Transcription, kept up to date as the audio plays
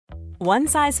One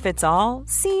size fits all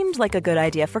seemed like a good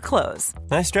idea for clothes.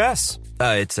 Nice dress.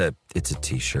 It's a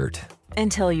t-shirt.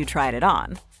 Until you tried it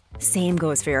on. Same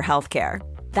goes for your healthcare.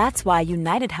 That's why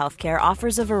United Healthcare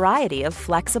offers a variety of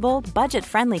flexible,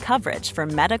 budget-friendly coverage for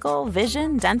medical,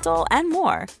 vision, dental, and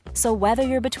more. So whether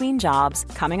you're between jobs,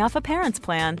 coming off a parent's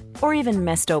plan, or even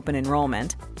missed open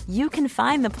enrollment, you can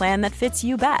find the plan that fits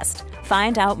you best.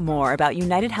 Find out more about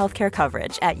United Healthcare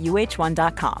coverage at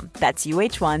uh1.com. That's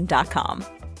uh1.com.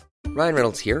 Ryan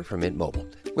Reynolds here from Mint Mobile.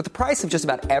 With the price of just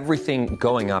about everything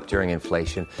going up during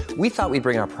inflation, we thought we'd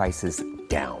bring our prices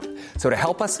down. So to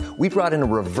help us, we brought in a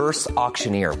reverse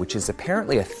auctioneer, which is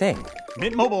apparently a thing.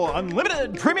 Mint Mobile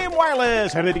Unlimited Premium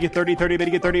Wireless. How to get 30, 30, bit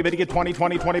to get 30, bit to get 20,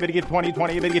 20, 20, bit to get 20,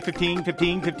 20, bit to get 15,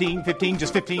 15, 15, 15,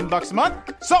 just $15 a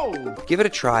month? Sold! Give it a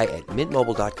try at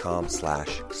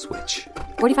mintmobile.com/switch.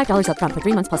 $45 up front for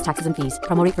 3 months plus taxes and fees.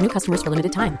 Promo rate for new customers for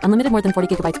limited time. Unlimited more than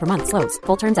 40 gigabytes per month. Slows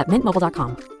full terms at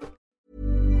mintmobile.com.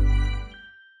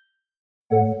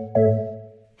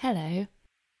 Hello.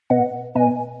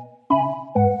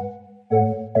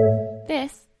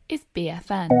 This is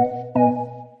BFN,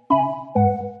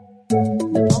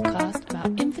 the podcast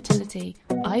about infertility,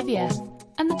 IVF,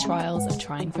 and the trials of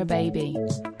trying for a baby.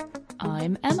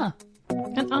 I'm Emma.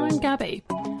 And I'm Gabby.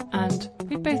 And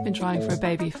we've both been trying for a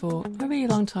baby for a really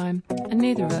long time, and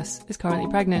neither of us is currently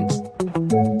pregnant.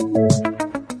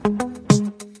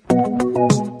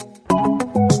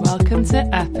 Welcome to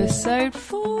episode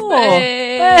 4.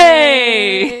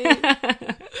 Hey!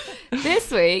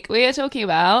 This week we are talking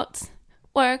about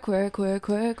work.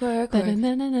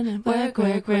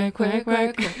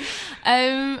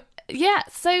 Yeah,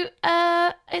 so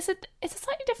it's a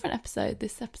slightly different episode,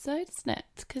 this episode, isn't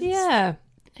it? 'Cause Yeah.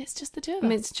 it's just the two of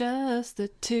us. It's just the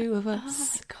two of Oh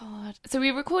us. my God. So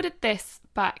we recorded this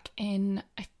back in,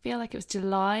 I feel like it was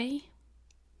July.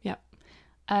 Yep.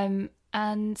 And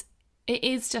it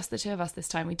is just the two of us this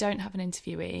time. We don't have an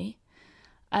interviewee.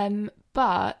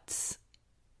 But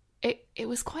it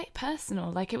was quite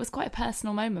personal. Like, it was quite a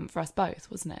personal moment for us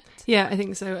both, wasn't it? Yeah, I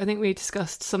think so. I think we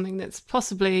discussed something that's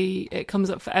possibly, it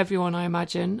comes up for everyone, I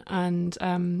imagine. And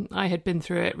I had been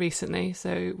through it recently,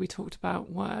 so we talked about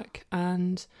work,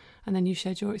 and then you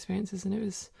shared your experiences, and it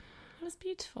was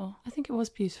beautiful. I think it was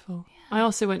beautiful. Yeah. I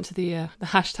also went to the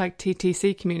hashtag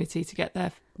TTC community to get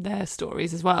their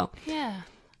stories as well. Yeah.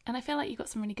 And I feel like you got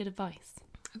some really good advice.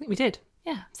 I think we did.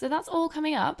 Yeah, so that's all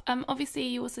coming up. Obviously,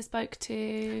 you also spoke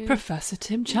to Professor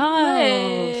Tim Child.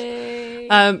 Hey.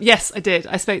 Yes, I did.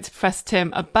 I spoke to Professor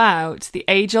Tim about the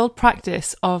age-old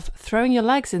practice of throwing your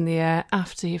legs in the air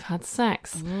after you've had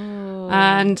sex. Ooh,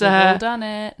 and we've all done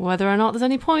it. Whether or not there's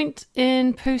any point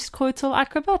in post-coital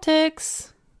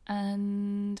acrobatics.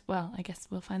 And, well, I guess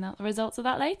we'll find out the results of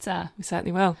that later. We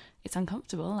certainly will. It's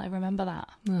uncomfortable, I remember that.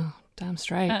 Oh, damn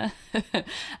straight.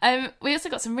 We also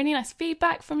got some really nice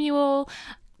feedback from you all.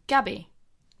 Gabby,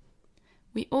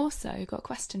 we also got a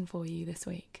question for you this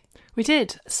week. We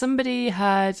did. Somebody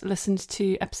had listened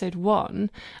to episode 1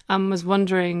 and was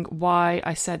wondering why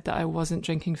I said that I wasn't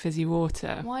drinking fizzy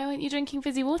water. Why weren't you drinking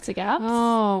fizzy water, Gabs?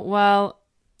 Oh, well,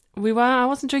 I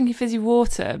wasn't drinking fizzy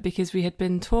water because we had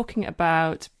been talking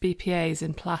about BPAs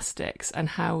in plastics and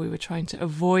how we were trying to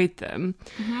avoid them.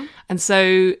 Mm-hmm. And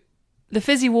so the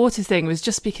fizzy water thing was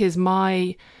just because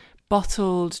my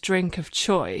bottled drink of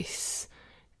choice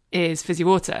is fizzy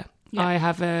water. Yeah. I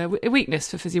have a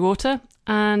weakness for fizzy water,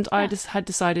 and I just had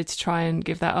decided to try and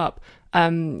give that up.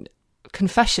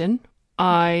 Confession,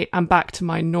 I am back to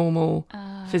my normal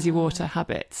fizzy water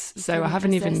habits. So I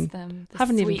haven't even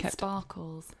kept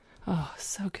sparkles. Oh,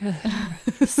 so good.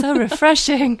 So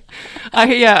refreshing. I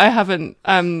haven't.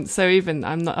 So even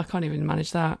I can't even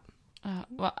manage that.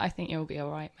 Well, I think you'll be all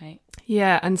right, mate.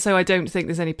 Yeah, and so I don't think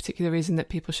there's any particular reason that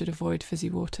people should avoid fizzy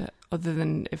water other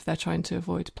than if they're trying to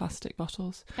avoid plastic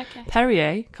bottles. Okay.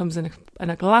 Perrier comes in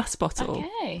a glass bottle.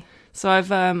 Okay. So I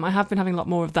have been having a lot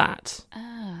more of that.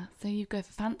 So you go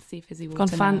for fancy fizzy water. Gone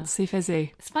fancy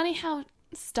fizzy. It's funny how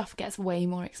stuff gets way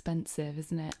more expensive,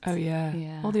 isn't it? Oh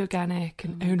yeah. All the organic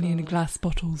and only in glass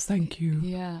bottles. Thank you.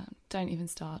 Yeah. Don't even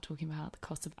start talking about the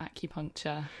cost of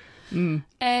acupuncture.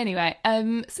 Anyway,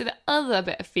 so the other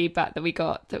bit of feedback that we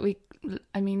got, we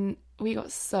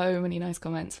got so many nice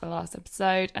comments for the last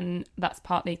episode, and that's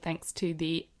partly thanks to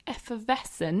the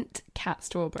effervescent Cat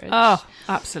Strawbridge. Oh,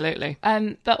 absolutely.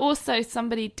 But also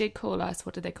somebody did call us.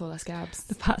 What did they call us, Gabs?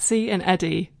 The Patsy and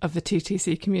Eddie of the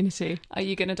TTC community. Are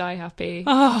you going to die happy?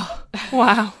 Oh,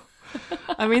 wow.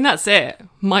 I mean, that's it.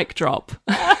 Mic drop.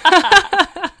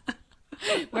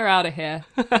 We're out of here.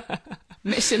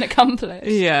 Mission accomplished.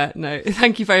 Yeah, no.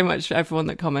 Thank you very much for everyone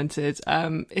that commented.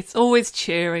 It's always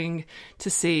cheering to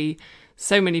see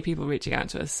so many people reaching out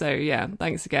to us. So yeah,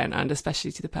 thanks again, and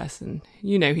especially to the person,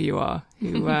 you know who you are,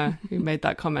 who made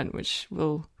that comment, which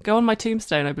will go on my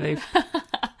tombstone, I believe.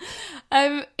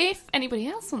 If anybody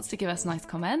else wants to give us nice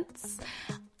comments,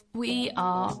 we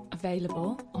are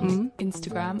available on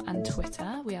Instagram and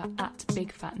Twitter. We are at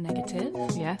Big Fat Negative.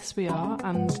 Yes, we are.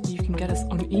 And you can get us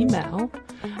on email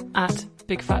at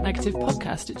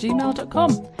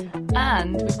bigfatnegativepodcast@gmail.com.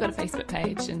 And we've got a Facebook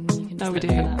page, and you can just we look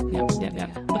do. for that.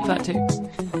 Yep. Look for that too.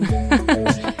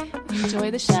 Enjoy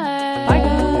the show. Bye,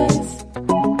 guys.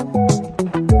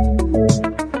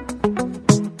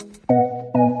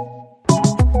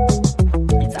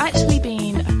 It's actually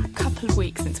been a couple of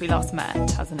weeks since we last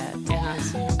met, hasn't it? It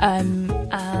has.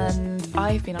 And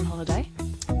I've been on holiday.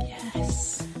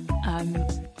 Yes.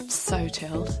 So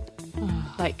chilled.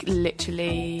 Like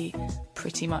literally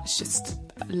pretty much just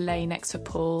lay next to a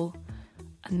pool,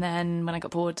 and then when I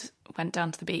got bored went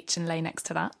down to the beach and lay next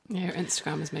to that. Yeah, your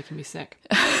Instagram is making me sick.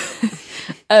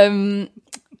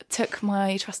 Took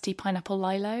my trusty pineapple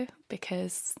Lilo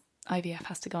because IVF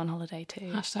has to go on holiday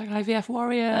too. Hashtag IVF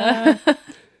warrior.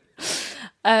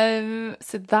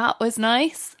 So that was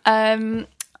nice. Then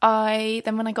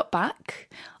when I got back,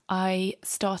 I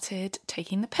started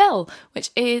taking the pill,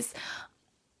 which is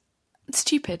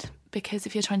stupid because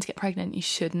if you're trying to get pregnant, you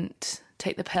shouldn't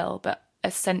take the pill. But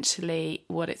essentially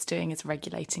what it's doing is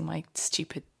regulating my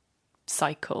stupid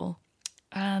cycle.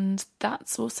 And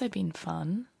that's also been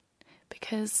fun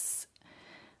because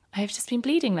I've just been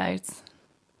bleeding loads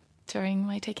during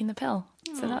my taking the pill.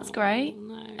 So that's great.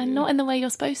 No. And not in the way you're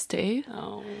supposed to.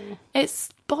 Oh. It's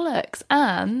bollocks.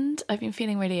 And I've been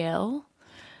feeling really ill.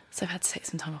 So I've had to take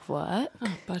some time off work.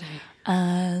 Oh, buddy.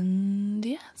 And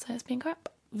yeah, so it's been crap.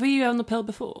 Were you on the pill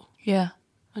before? Yeah.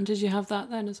 And did you have that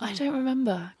then as well? I don't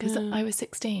remember because I was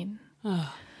 16.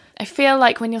 Oh. I feel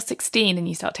like when you're 16 and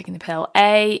you start taking the pill,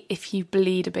 A, if you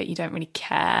bleed a bit, you don't really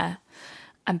care.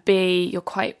 And B, you're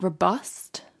quite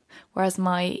robust. Whereas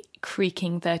my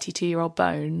creaking 32-year-old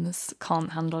bones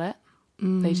can't handle it.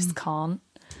 They just can't.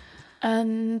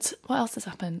 And what else has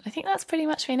happened? I think that's pretty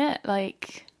much been it.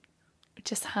 Like,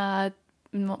 just had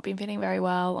not been feeling very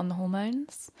well on the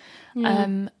hormones.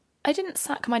 Yeah. I didn't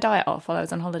sack my diet off while I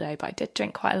was on holiday, but I did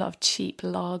drink quite a lot of cheap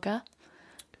lager,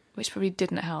 which probably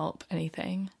didn't help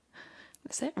anything.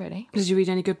 That's it, really. Did you read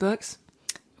any good books?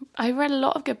 I read a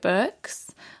lot of good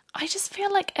books. I just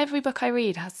feel like every book I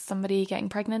read has somebody getting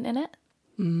pregnant in it.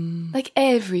 Like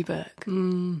every book.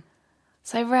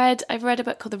 So I read a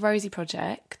book called The Rosie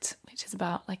Project, which is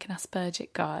about like an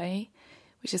Aspergic guy,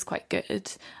 which is quite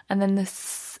good. And then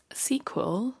this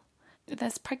sequel,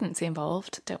 there's pregnancy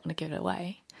involved. Don't want to give it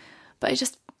away. But it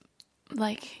just,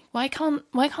 like, why can't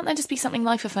there just be something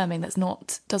life affirming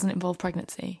doesn't involve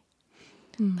pregnancy?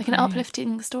 Like an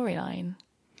uplifting storyline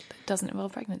that doesn't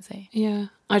involve pregnancy. Yeah.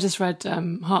 I just read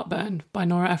Heartburn by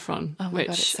Nora Ephron, Oh my which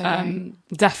God, it's so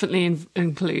great. definitely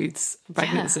includes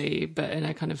pregnancy, but in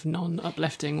a kind of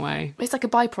non-uplifting way. It's like a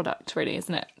byproduct, really,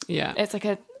 isn't it? Yeah. It's like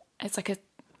a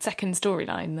second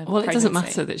storyline. than Well, it doesn't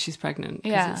pregnancy. matter that she's pregnant.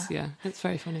 'Cause Yeah. it's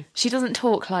very funny. She doesn't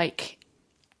talk like...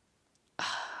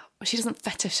 She doesn't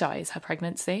fetishize her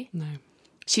pregnancy. No.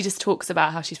 She just talks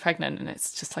about how she's pregnant and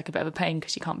it's just like a bit of a pain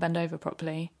because she can't bend over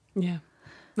properly. Yeah.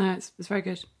 No, it's very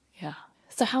good. Yeah.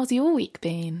 So how's your week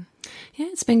been? Yeah,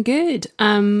 it's been good.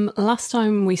 Last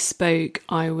time we spoke,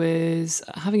 I was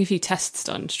having a few tests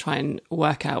done to try and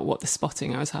work out what the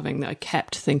spotting I was having that I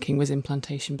kept thinking was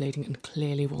implantation bleeding and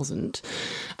clearly wasn't.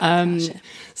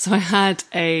 So I had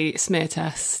a smear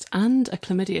test and a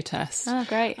chlamydia test. Oh,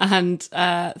 great. And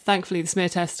thankfully the smear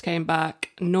test came back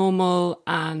normal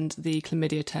and the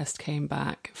chlamydia test came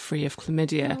back free of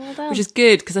chlamydia, well done. which is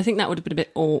good because I think that would have been a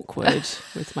bit awkward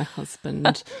with my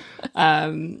husband.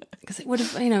 Because it would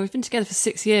have, we've been together for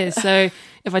 6 years. So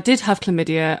if I did have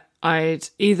chlamydia, I'd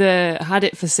either had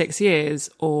it for 6 years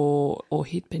or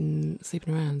he'd been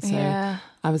sleeping around. So Yeah.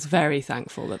 I was very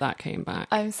thankful that came back.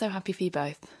 I'm so happy for you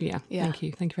both. Yeah, Yeah. thank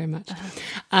you very much.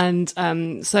 And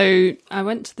so I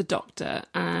went to the doctor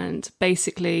and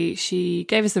basically she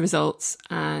gave us the results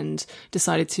and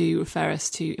decided to refer us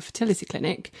to a fertility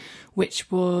clinic,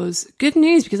 which was good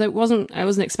news because I wasn't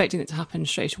expecting it to happen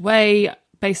straight away.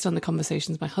 Based on the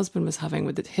conversations my husband was having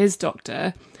with his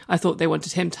doctor, I thought they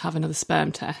wanted him to have another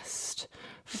sperm test.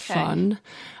 Okay. Fun.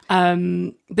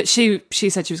 But she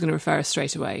said she was going to refer us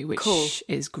straight away, which Cool.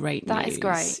 is great news. That is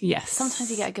great. Yes. Sometimes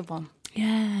you get a good one.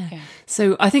 Yeah.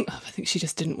 So I think she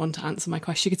just didn't want to answer my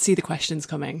question. She could see the questions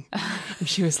coming. And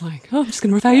she was like, oh, I'm just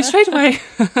going to refer you straight away.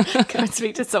 Go and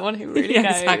speak to someone who really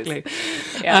knows. Exactly.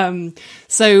 Yeah.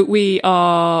 So we've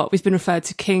been referred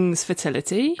to King's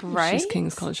Fertility, Great. which is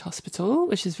King's College Hospital,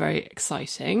 which is very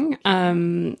exciting.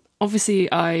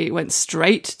 Obviously, I went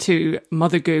straight to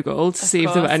Mother Google to see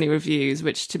if there were any reviews,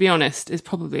 which, to be honest, is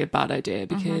probably a bad idea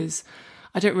because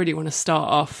I don't really want to start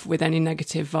off with any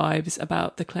negative vibes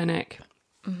about the clinic.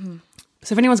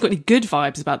 So if anyone's got any good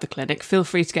vibes about the clinic, feel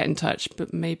free to get in touch,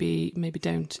 but maybe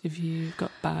don't if you've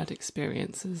got bad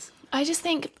experiences. I just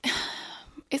think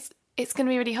it's going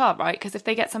to be really hard, right? Because if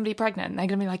they get somebody pregnant, they're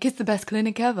going to be like, it's the best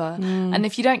clinic ever. And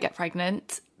if you don't get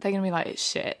pregnant, they're going to be like, it's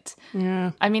shit.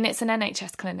 Yeah. I mean, it's an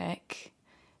NHS clinic,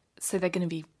 so they're going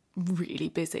to be really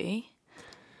busy.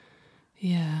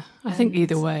 Yeah, I think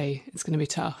either way, it's going to be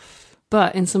tough.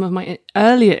 But in some of my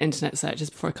earlier internet searches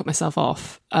before I cut myself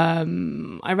off, I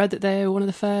read that they're one of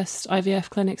the first IVF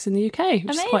clinics in the UK,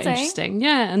 which is quite interesting.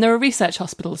 Yeah, and they're a research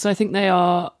hospital, so I think they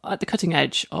are at the cutting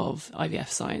edge of IVF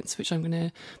science, which I'm going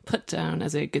to put down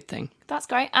as a good thing. That's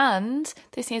great. And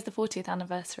this year's the 40th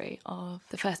anniversary of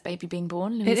the first baby being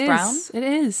born, Louise Brown. It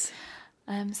is.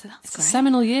 So that's It's great. a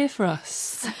seminal year for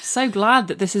us. So glad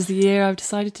that this is the year I've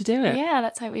decided to do it. Yeah,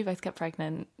 let's hope we both get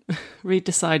pregnant. Read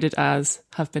decided as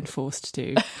have been forced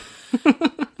to.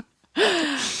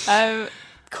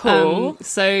 Cool.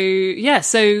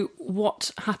 So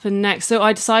what happened next? So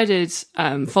I decided,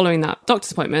 following that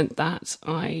doctor's appointment, that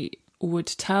I would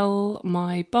tell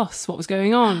my boss what was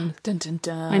going on. Dun, dun,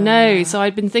 dun. I know. So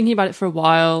I'd been thinking about it for a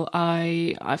while.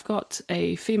 I've got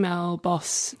a female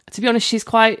boss. To be honest, she's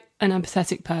quite an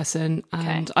empathetic person,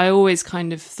 and I always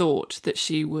kind of thought that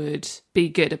she would be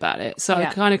good about it. So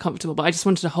I'm kind of comfortable, but I just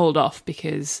wanted to hold off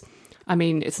because, I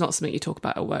mean, it's not something you talk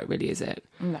about at work, really, is it?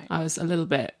 No. I was a little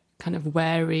bit kind of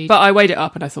wary, but I weighed it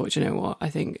up and I thought, you know what? I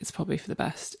think it's probably for the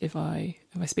best if I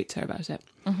speak to her about it.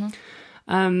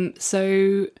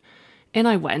 So in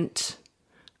I went,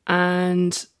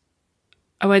 and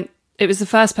it was the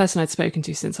first person I'd spoken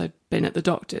to since I'd been at the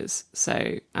doctor's.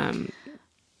 So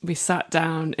we sat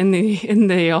down in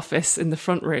the office in the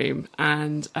front room,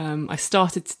 and I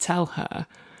started to tell her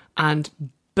and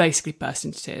basically burst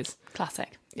into tears.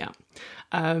 Classic. Yeah.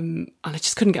 And I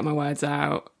just couldn't get my words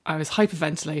out. I was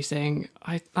hyperventilating.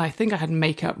 I think I had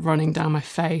makeup running down my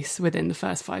face within the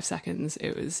first 5 seconds.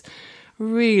 It was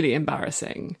really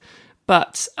embarrassing.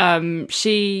 But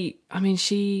she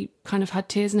kind of had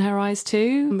tears in her eyes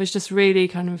too, and was just really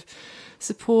kind of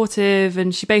supportive.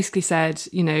 And she basically said,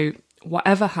 you know,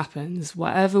 whatever happens,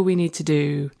 whatever we need to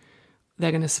do,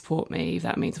 they're going to support me. If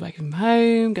that means working from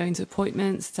home, going to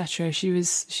appointments, etc. She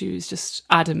was just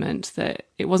adamant that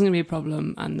it wasn't going to be a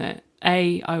problem, and that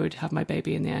A, I would have my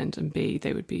baby in the end, and B,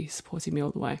 they would be supporting me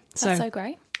all the way. That's so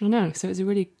great. I know. So it was a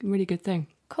really, really good thing.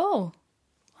 Cool.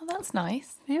 Well, that's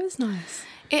nice. It was nice.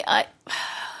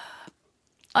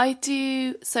 I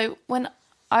do. So when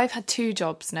I've had 2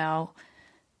 jobs now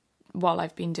while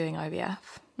I've been doing IVF.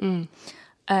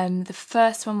 The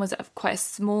first one was at quite a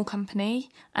small company,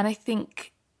 and I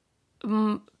think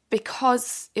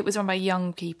because it was run by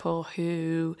young people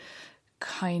who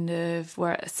kind of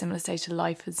were at a similar stage of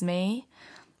life as me,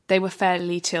 they were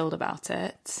fairly chilled about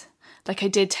it. Like, I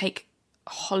did take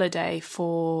holiday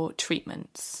for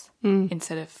treatments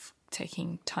instead of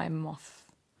taking time off,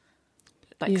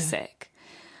 like sick.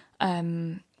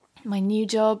 My new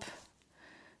job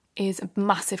is a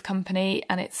massive company,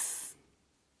 and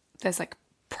there's like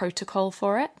protocol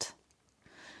for it.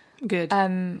 Good.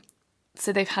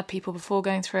 So they've had people before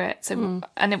going through it. So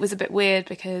and it was a bit weird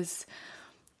because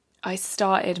I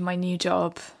started my new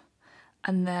job,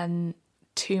 and then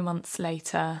 2 months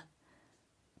later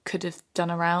could have done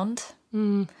a round.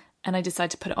 And I decided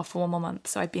to put it off for 1 more month.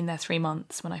 So I'd been there 3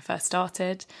 months when I first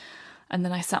started. And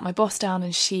then I sat my boss down,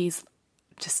 and she's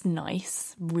just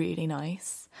nice, really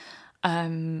nice.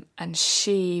 And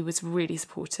she was really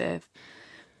supportive.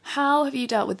 How have you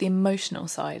dealt with the emotional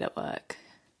side at work?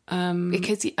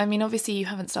 Because, I mean, obviously you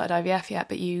haven't started IVF yet,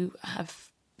 but you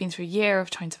have been through a year of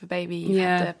trying to have a baby. You've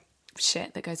had the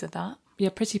shit that goes with that. Yeah,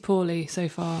 pretty poorly so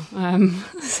far.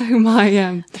 So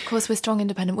my... Of course, we're strong,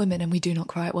 independent women, and we do not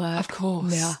cry at work. Of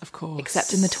course, yeah. of course.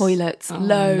 Except in the toilets,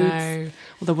 loads. No.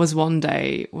 Well, there was one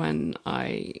day when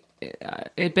it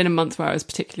had been a month where I was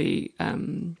particularly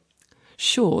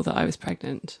sure that I was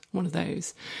pregnant, one of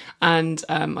those. And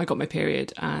I got my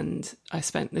period, and I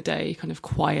spent the day kind of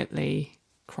quietly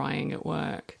crying at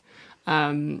work.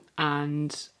 And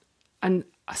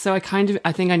so I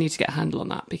think I need to get a handle on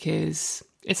that, because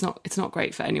it's not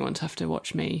great for anyone to have to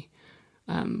watch me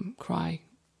cry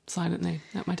silently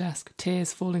at my desk,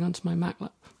 tears falling onto my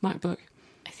MacBook.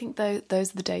 I think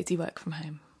those are the days you work from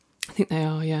home. I think they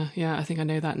are, yeah. I think I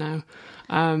know that now.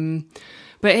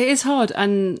 But it is hard,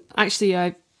 and actually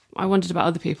I wondered about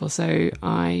other people, so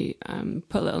I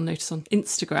put a little notice on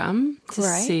Instagram to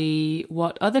see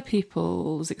what other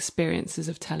people's experiences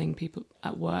of telling people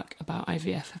at work about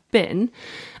IVF have been.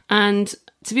 And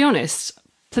to be honest,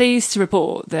 pleased to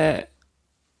report that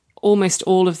almost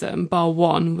all of them, bar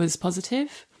one, was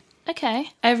positive. Okay.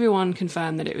 Everyone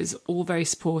confirmed that it was all very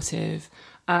supportive.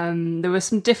 There were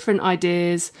some different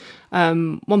ideas.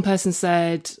 One person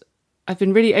said, I've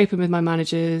been really open with my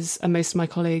managers and most of my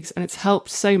colleagues, and it's helped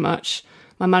so much.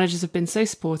 My managers have been so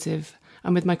supportive,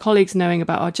 and with my colleagues knowing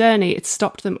about our journey, it's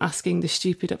stopped them asking the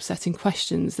stupid, upsetting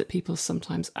questions that people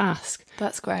sometimes ask.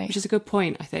 That's great. Which is a good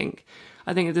point, I think.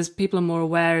 I think if there's people are more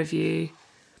aware of you,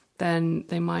 then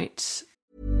they might...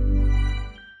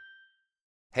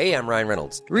 Hey, I'm Ryan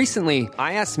Reynolds. Recently,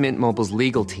 I asked Mint Mobile's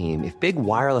legal team if big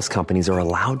wireless companies are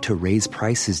allowed to raise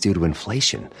prices due to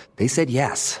inflation. They said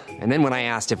yes. And then when I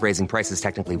asked if raising prices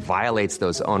technically violates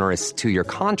those onerous 2-year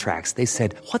contracts, they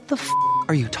said, what the f***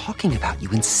 are you talking about,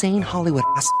 you insane Hollywood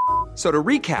ass f- So to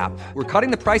recap, we're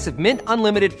cutting the price of Mint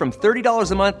Unlimited from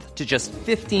 $30 a month to just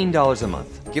 $15 a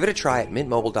month. Give it a try at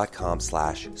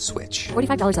mintmobile.com/switch.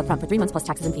 $45 up front for 3 months plus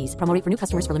taxes and fees. Promo rate for new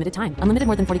customers for limited time. Unlimited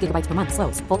more than 40 gigabytes per month.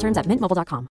 Slows full terms at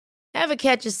mintmobile.com. Ever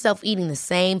catch yourself eating the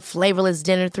same flavorless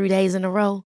dinner 3 days in a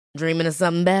row? Dreaming of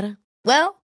something better?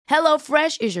 Well,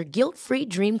 HelloFresh is your guilt-free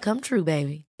dream come true,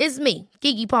 baby. It's me,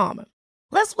 Keke Palmer.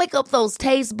 Let's wake up those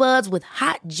taste buds with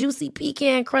hot, juicy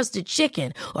pecan-crusted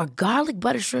chicken or garlic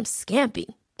butter shrimp scampi.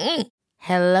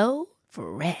 Hello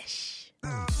Fresh.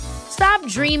 Stop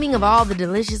dreaming of all the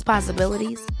delicious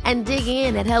possibilities and dig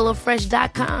in at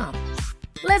HelloFresh.com.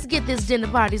 Let's get this dinner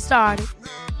party started.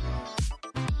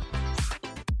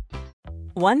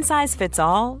 One size fits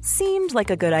all seemed like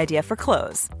a good idea for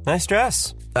clothes. Nice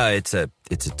dress. It's a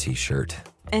t-shirt.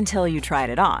 Until you tried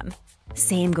it on.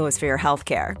 Same goes for your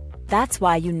healthcare. That's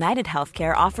why United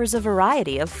Healthcare offers a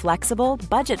variety of flexible,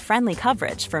 budget-friendly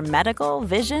coverage for medical,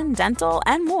 vision, dental,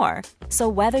 and more. So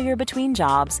whether you're between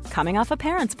jobs, coming off a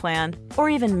parent's plan, or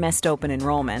even missed open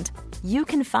enrollment, you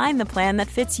can find the plan that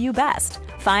fits you best.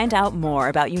 Find out more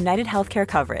about United Healthcare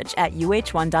coverage at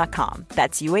uh1.com.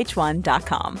 That's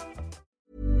uh1.com.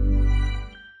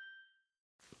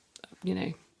 You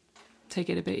know, take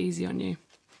it a bit easy on you.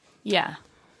 Yeah.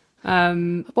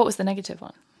 What was the negative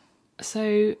one?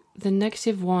 So the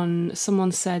negative one,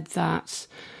 someone said that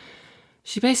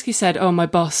she basically said, oh, my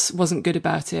boss wasn't good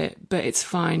about it, but it's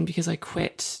fine because I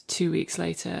quit 2 weeks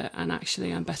later and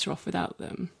actually I'm better off without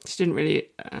them. She didn't really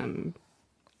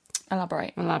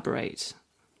elaborate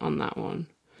on that one.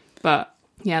 But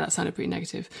yeah, that sounded pretty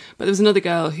negative. But there was another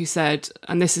girl who said,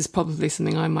 and this is probably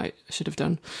something I should have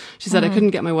done. She said, I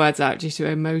couldn't get my words out due to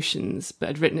emotions, but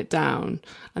I'd written it down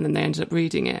and then they ended up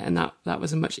reading it. And that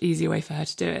was a much easier way for her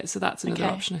to do it. So that's another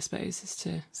option, I suppose, is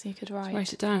to, so you could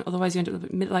write it down. Otherwise you end up a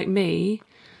bit like me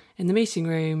in the meeting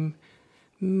room,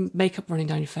 makeup running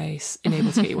down your face,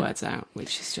 unable to get your words out,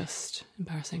 which is just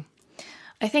embarrassing.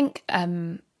 I think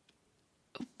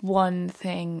one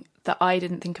thing that I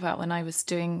didn't think about when I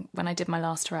did my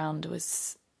last round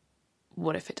was,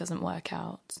 what if it doesn't work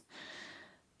out?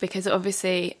 Because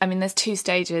obviously, I mean, there's 2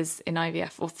 stages in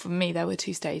IVF, or for me, there were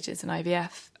 2 stages in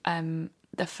IVF.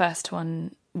 The first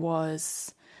one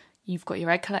was you've got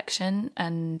your egg collection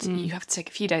and you have to take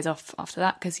a few days off after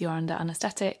that because you're under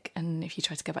anaesthetic. And if you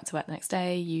try to go back to work the next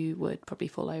day, you would probably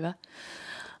fall over.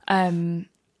 And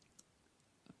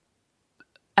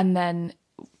then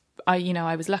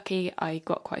I was lucky. I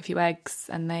got quite a few eggs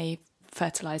and they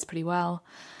fertilised pretty well.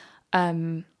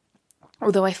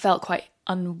 Although I felt quite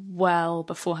unwell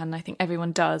beforehand. I think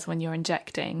everyone does when you're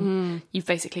injecting. You've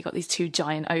basically got these 2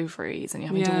 giant ovaries and you're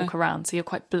having to walk around. So you're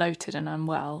quite bloated and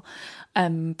unwell.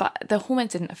 But the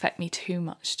hormones didn't affect me too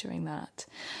much during that.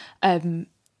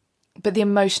 But the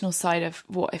emotional side of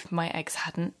what if my eggs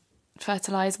hadn't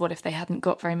fertilised? What if they hadn't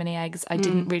got very many eggs? I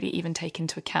didn't really even take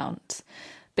into account.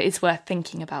 But it's worth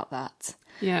thinking about that.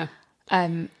 Yeah.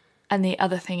 And the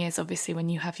other thing is, obviously, when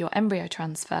you have your embryo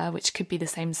transfer, which could be the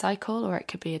same cycle or it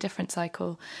could be a different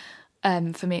cycle.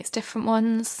 For me, it's different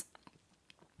ones.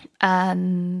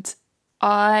 And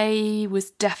I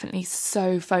was definitely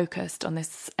so focused on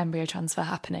this embryo transfer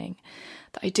happening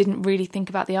that I didn't really think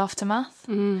about the aftermath.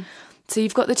 So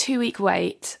you've got the 2-week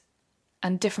wait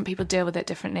and different people deal with it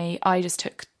differently. I just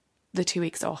took the 2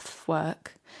 weeks off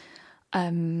work.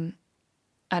 And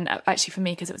actually for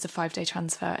me, because it was a 5-day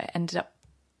transfer, it ended up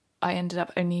I ended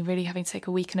up only really having to take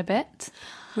a week and a bit.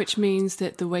 Which means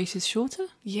that the wait is shorter?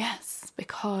 Yes,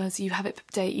 because you don't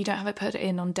have it put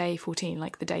in on day 14,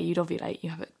 like the day you'd ovulate. You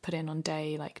have it put in on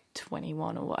day like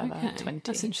 21 or whatever. Okay, 20.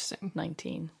 that's interesting.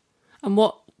 19.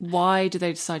 And why do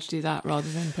they decide to do that rather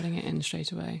than putting it in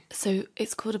straight away? So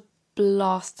it's called a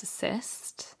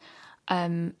blastocyst.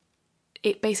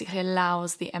 It basically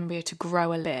allows the embryo to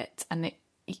grow a bit, and it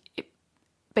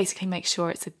basically makes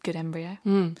sure it's a good embryo.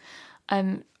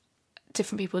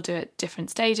 Different people do it at different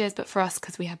stages, but for us,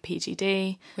 because we had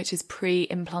PGD, which is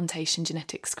pre-implantation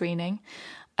genetic screening,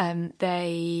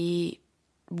 they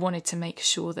wanted to make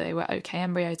sure they were okay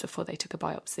embryos before they took a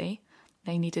biopsy.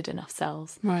 They needed enough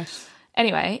cells. Right.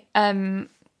 Anyway,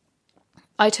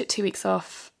 I took 2 weeks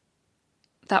off.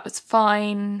 That was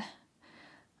fine.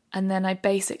 And then I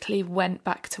basically went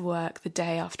back to work the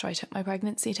day after I took my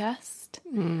pregnancy test.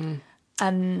 And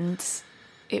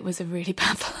it was a really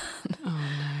bad plan. Oh, no.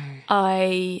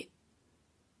 I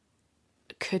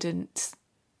couldn't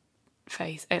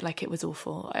face it. Like, it was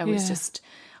awful. I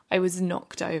was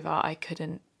knocked over. I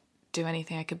couldn't do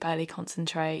anything. I could barely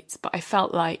concentrate. But I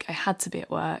felt like I had to be at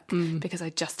work because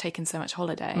I'd just taken so much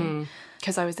holiday.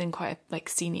 Because I was in quite a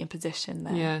senior position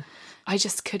there. Yeah. I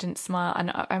just couldn't smile. And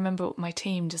I remember my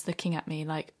team just looking at me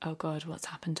like, oh God, what's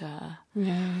happened to her?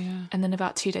 Yeah. And then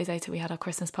about 2 days later, we had our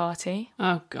Christmas party.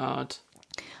 Oh, God.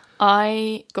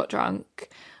 I got drunk,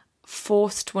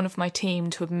 forced one of my team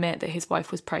to admit that his wife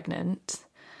was pregnant,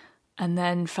 and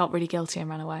then felt really guilty and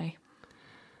ran away.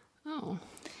 Oh,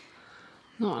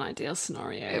 not an ideal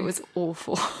scenario. It was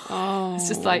awful. Oh, it's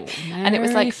just like, Merry and it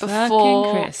was like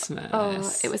before Christmas. Oh,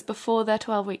 it was before their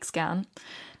 12-week scan.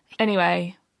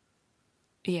 Anyway,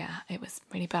 yeah, it was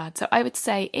really bad. So I would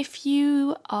say if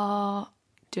you are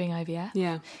doing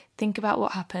IVF, think about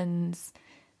what happens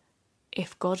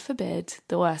if, God forbid,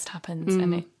 the worst happens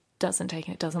and it doesn't take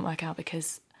and it doesn't work out,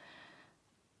 because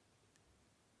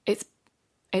it's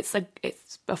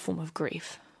a form of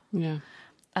grief. Yeah.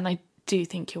 And I do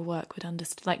think your work would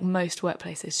understand, like most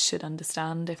workplaces should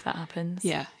understand if that happens.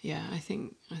 Yeah. I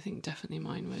think definitely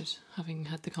mine would, having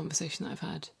had the conversation that I've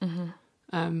had.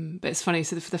 But it's funny.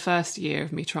 So for the first year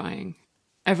of me trying,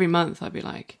 every month I'd be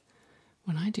like,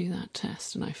 when I do that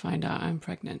test and I find out I'm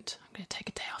pregnant, I'm going to take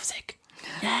a day off sick.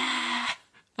 Yeah.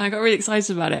 I got really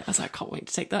excited about it. I was like, I can't wait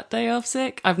to take that day off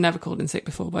sick. I've never called in sick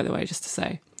before, by the way, just to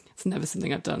say. It's never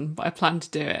something I've done, but I planned to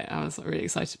do it. I was really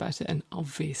excited about it, and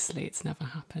obviously it's never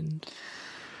happened.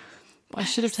 But I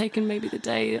should have taken maybe the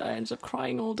day that I ended up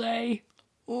crying all day.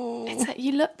 Oh. It's like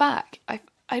you look back. I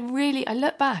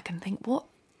look back and think, what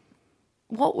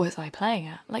was I playing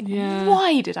at? Like,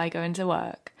 why did I go into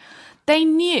work? They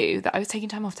knew that I was taking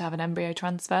time off to have an embryo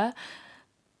transfer.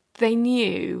 They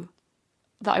knew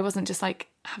that I wasn't just like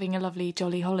having a lovely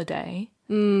jolly holiday.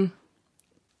 I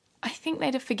think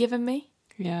they'd have forgiven me.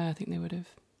 Yeah, I think they would have.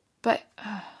 But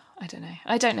I don't know.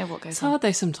 I don't know what goes on. It's hard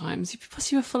though sometimes.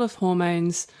 Plus you are full of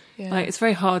hormones. Yeah. Like, it's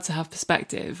very hard to have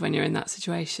perspective when you're in that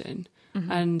situation.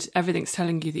 And everything's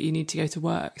telling you that you need to go to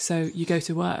work. So you go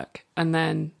to work, and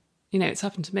then, it's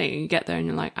happened to me. You get there and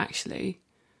you're like, actually,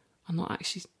 I'm not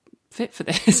actually fit for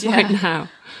this right now.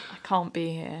 I can't be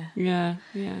here. Yeah.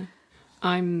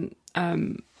 I'm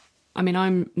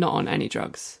not on any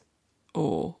drugs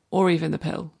or even the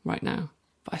pill right now,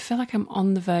 but I feel like I'm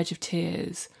on the verge of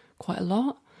tears quite a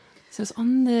lot. So I was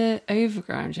on the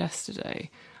overground yesterday,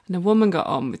 and a woman got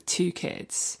on with 2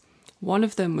 kids. One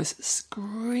of them was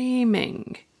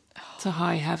screaming to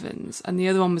high heavens, and the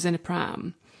other one was in a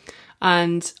pram.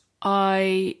 And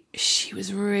she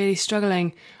was really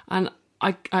struggling, and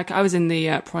I was in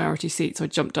the priority seat, so I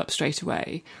jumped up straight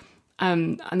away.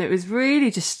 And it was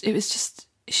really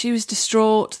she was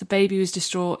distraught, the baby was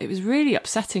distraught. It was really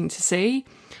upsetting to see.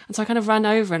 And so I kind of ran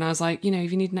over and I was like,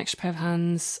 if you need an extra pair of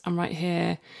hands, I'm right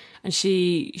here. And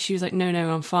she was like, no,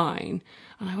 I'm fine.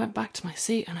 And I went back to my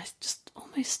seat and I just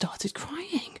almost started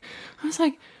crying. I was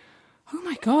like, oh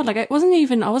my God, like I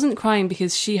wasn't crying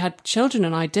because she had children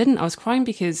and I didn't. I was crying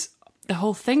because the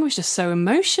whole thing was just so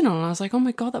emotional. And I was like, oh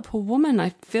my God, that poor woman, I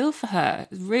feel for her.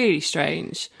 It's really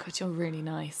strange. God, you're really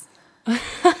nice.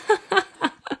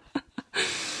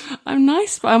 I'm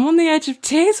nice, but I'm on the edge of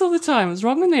tears all the time. What's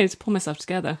wrong with me? I need to pull myself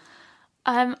together.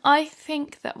 I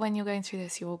think that when you're going through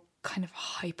this, you're kind of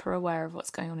hyper aware of what's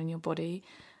going on in your body.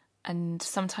 And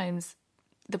sometimes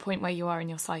the point where you are in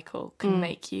your cycle can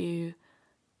make you,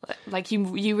 like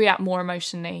you react more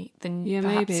emotionally than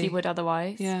perhaps maybe you would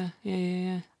otherwise. Yeah.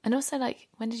 And also, like,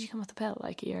 when did you come off the pill?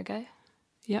 Like a year ago?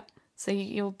 Yep. So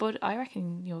your body, I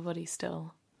reckon your body's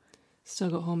still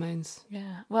got hormones.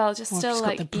 Yeah. Well, just still got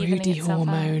like the broody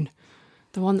hormone. out.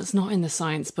 The one that's not in the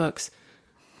science books.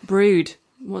 Brood.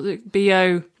 What's it?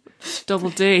 BO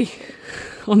double D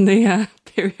on the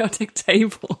periodic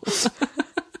table.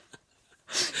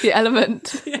 The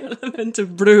element. The element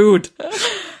of brood.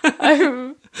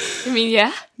 I mean,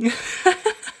 yeah. You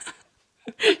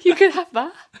could have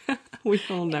that. We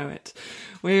all know it.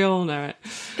 We all know it.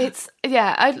 It's,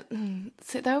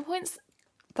 so there were points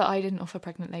that I didn't offer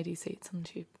pregnant ladies seats on the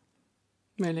tube.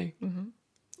 Really? Mm-hmm.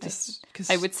 Just because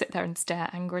I would sit there and stare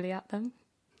angrily at them.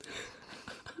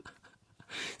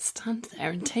 Stand there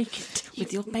and take it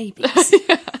with your babies.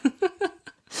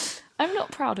 I'm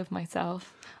not proud of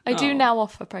myself. I do now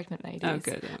offer pregnant ladies. Oh,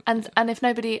 good. And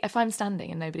if I'm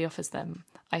standing and nobody offers them,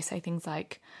 I say things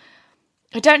like,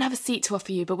 I don't have a seat to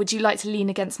offer you, but would you like to lean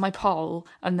against my pole?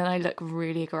 And then I look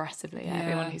really aggressively at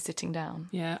everyone who's sitting down.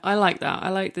 Yeah, I like that. I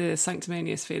like the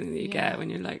sanctimonious feeling that you get when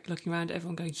you're like looking around at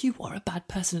everyone going, you are a bad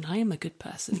person and I am a good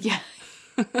person. Yeah.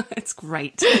 It's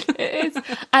great. It is.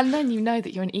 And then you know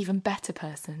that you're an even better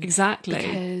person. Exactly.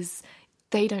 Because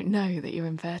they don't know that you're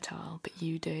infertile, but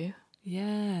you do.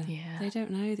 Yeah. Yeah. They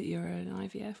don't know that you're an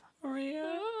IVF.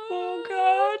 Oh,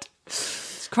 God.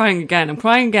 It's crying again. I'm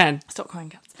crying again. Stop crying,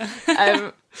 cats.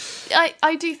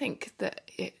 I do think that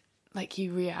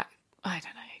you react, I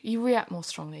don't know, you react more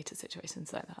strongly to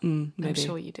situations like that. I'm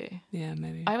sure you do. Yeah,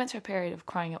 maybe. I went through a period of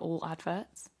crying at all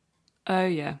adverts. Oh,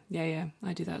 yeah. Yeah.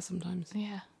 I do that sometimes.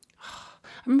 Yeah.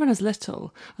 I remember when I was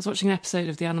little, I was watching an episode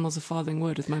of The Animals of Farthing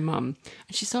Wood with my mum,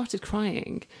 and she started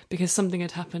crying because something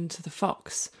had happened to the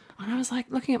fox. And I was like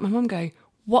looking at my mum going,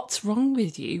 what's wrong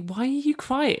with you? Why are you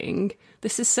crying?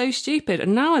 This is so stupid.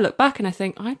 And now I look back and I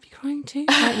think, I'd be crying too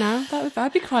right now.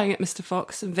 I'd be crying at Mr.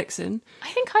 Fox and Vixen. I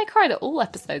think I cried at all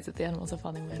episodes of The Animals of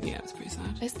Farthing Wood. Yeah, it's pretty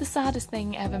sad. It's the saddest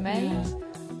thing ever made.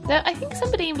 Yeah. I think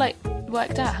somebody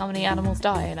worked out how many animals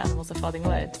die in Animals of Farthing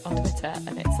Wood on Twitter,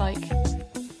 and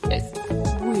it's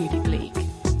really bleak.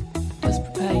 Just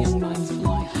prepare young minds for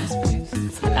life, I suppose.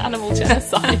 It's like animal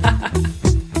genocide.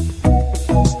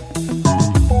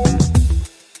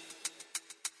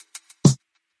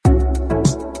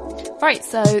 Right,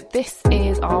 so this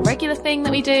is our regular thing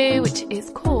that we do, which is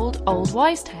called Old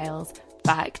Wives' Tales,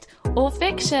 Fact or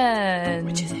Fiction.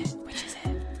 Which is it?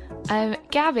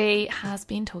 Gabby has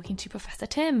been talking to Professor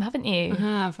Tim, haven't you?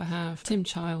 I have. Tim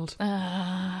Child.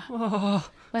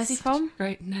 Where's he from?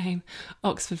 Great name.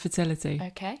 Oxford Fertility.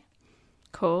 Okay,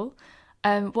 cool.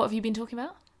 What have you been talking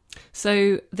about?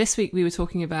 So this week we were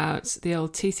talking about the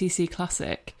old TCC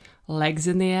classic, Legs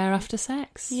in the Air After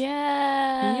Sex.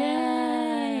 Yeah.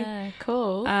 Yay.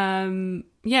 Cool.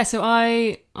 So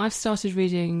I've started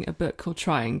reading a book called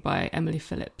Trying by Emily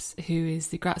Phillips, who is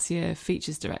the Grazia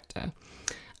features director.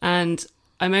 And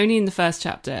I'm only in the first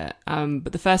chapter,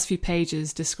 but the first few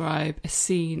pages describe a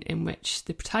scene in which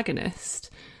the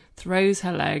protagonist throws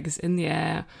her legs in the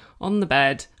air on the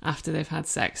bed after they've had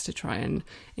sex to try and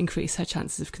increase her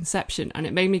chances of conception. And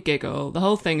it made me giggle. The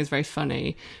whole thing is very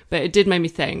funny, but it did make me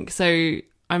think. So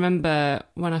I remember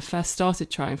when I first started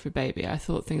trying for a baby, I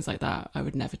thought things like that, I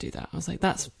would never do that. I was like,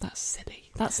 that's silly.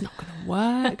 That's not going to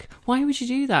work. Why would you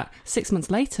do that? 6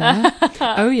 months later,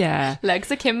 oh yeah.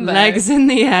 Legs akimbo. Legs in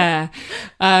the air.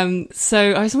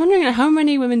 So I was wondering how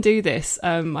many women do this.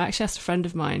 I actually asked a friend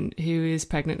of mine who is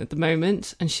pregnant at the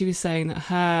moment, and she was saying that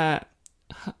her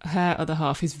other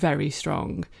half is very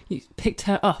strong. You picked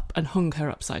her up and hung her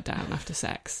upside down after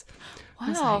sex. Wow. I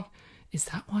was like, is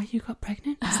that why you got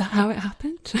pregnant? Is that how it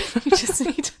happened?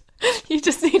 You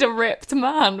just need a ripped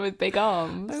man with big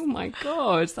arms. Oh my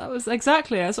God, that's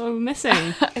what we were missing.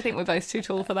 I think we're both too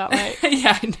tall for that, right?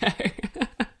 Yeah, I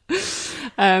know.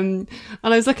 And I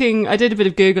was looking, I did a bit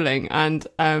of Googling, and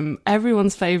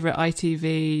everyone's favourite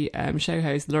ITV show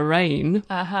host, Lorraine,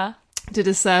 did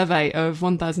a survey of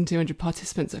 1,200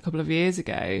 participants a couple of years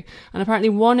ago, and apparently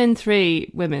 1 in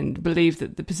 3 women believe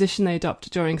that the position they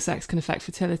adopt during sex can affect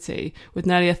fertility, with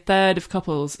nearly a third of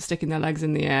couples sticking their legs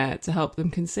in the air to help them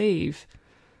conceive.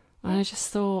 And I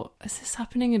just thought, is this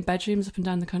happening in bedrooms up and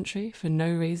down the country for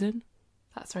no reason?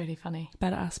 That's really funny.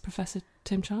 Better ask Professor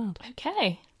Tim Child.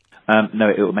 Okay. No,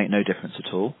 it will make no difference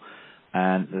at all.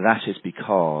 And that is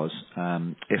because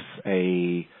if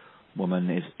a woman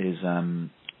is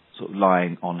sort of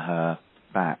lying on her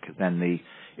back, then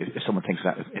if someone thinks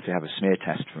about if they have a smear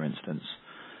test, for instance,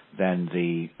 then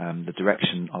the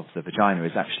direction of the vagina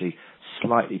is actually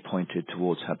slightly pointed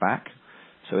towards her back,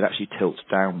 so it actually tilts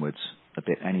downwards a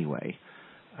bit anyway.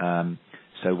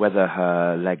 So whether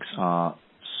her legs are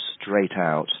straight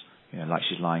out, like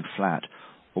she's lying flat,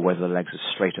 or whether the legs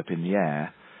are straight up in the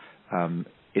air,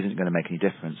 isn't going to make any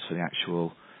difference for the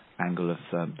actual angle of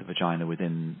the vagina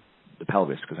within the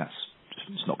pelvis, because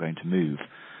it's not going to move.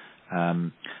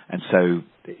 And so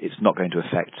it's not going to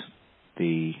affect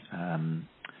the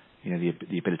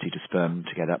the ability to sperm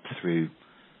to get up through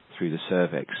the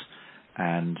cervix,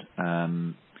 and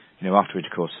after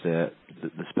intercourse the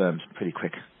sperm's pretty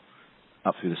quick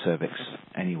up through the cervix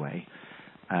anyway.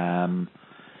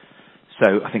 So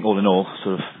I think all in all,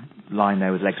 sort of lying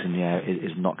there with legs in the air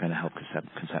is not going to help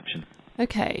conception.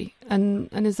 Okay, and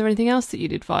is there anything else that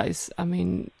you'd advise? I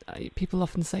mean, people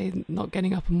often say not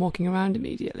getting up and walking around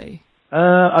immediately.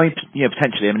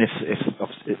 Potentially. I mean,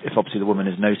 if obviously the woman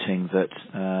is noting that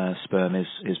sperm is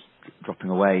dropping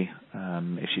away,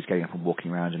 if she's getting up and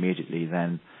walking around immediately,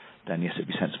 then yes, it'd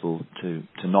be sensible to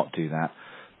not do that.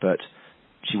 But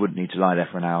she wouldn't need to lie there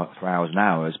for hours and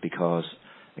hours, because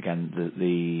again,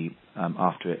 the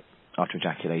after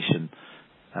ejaculation,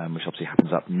 which obviously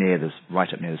happens right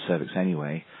up near the cervix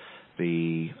anyway,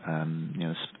 the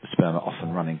sperm are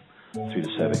often running through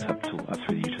the cervix up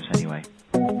through the uterus anyway.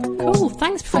 Cool,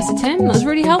 thanks Professor Tim, that was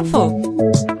really helpful.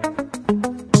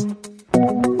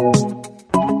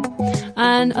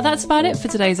 And that's about it for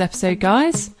today's episode,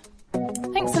 guys.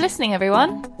 Thanks for listening,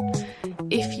 everyone.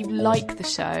 If you like the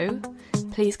show,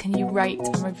 please can you rate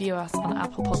and review us on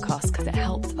Apple Podcasts, because it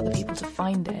helps other people to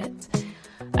find it.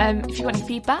 If you've got any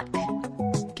feedback,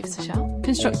 give us a shout.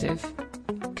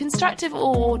 Constructive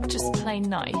or just plain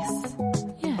nice.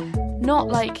 Yeah. Not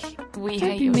like we Don't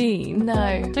hate be you. mean.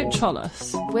 No. Don't troll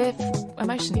us. We're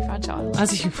emotionally fragile.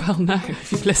 As you well know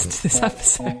if you've listened to this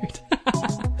episode.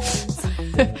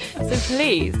 So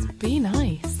please, be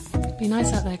nice. Be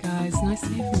nice out there, guys. Nice to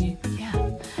hear from you. Yeah.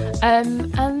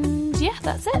 And yeah,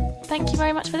 that's it. Thank you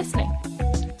very much for listening.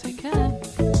 Take care.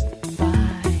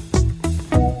 Bye.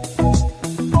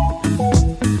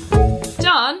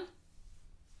 John?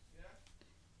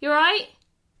 You alright?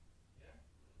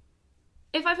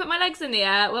 If I put my legs in the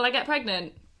air, will I get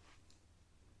pregnant?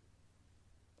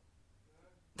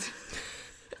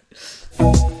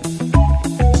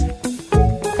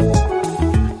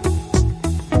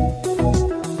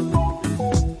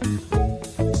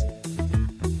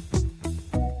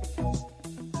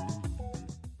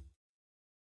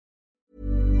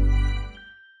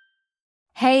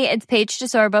 Hey, it's Paige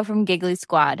DeSorbo from Giggly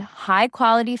Squad. High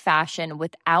quality fashion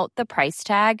without the price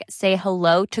tag. Say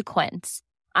hello to Quince.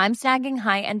 I'm snagging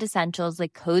high-end essentials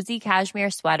like cozy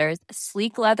cashmere sweaters,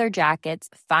 sleek leather jackets,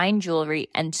 fine jewelry,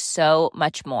 and so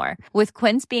much more. With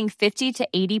Quince being 50 to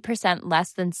 80%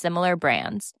 less than similar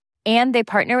brands. And they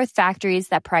partner with factories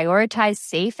that prioritize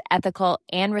safe, ethical,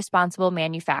 and responsible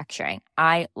manufacturing.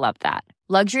 I love that.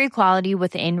 Luxury quality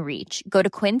within reach. Go to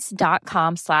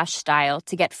quince.com/style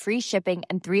to get free shipping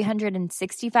and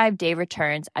 365-day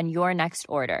returns on your next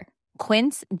order.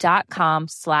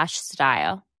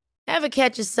 Quince.com/style. Ever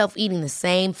catch yourself eating the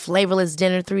same flavorless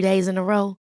dinner 3 days in a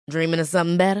row? Dreaming of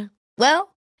something better?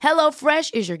 Well,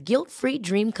 HelloFresh is your guilt-free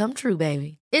dream come true,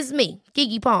 baby. It's me,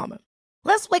 Keke Palmer.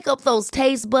 Let's wake up those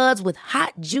taste buds with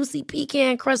hot, juicy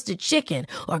pecan-crusted chicken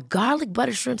or garlic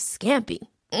butter shrimp scampi.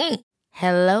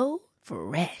 Hello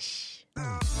Fresh.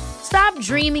 Stop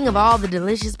dreaming of all the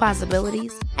delicious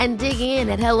possibilities and dig in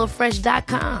at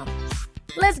HelloFresh.com.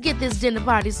 Let's get this dinner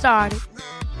party started.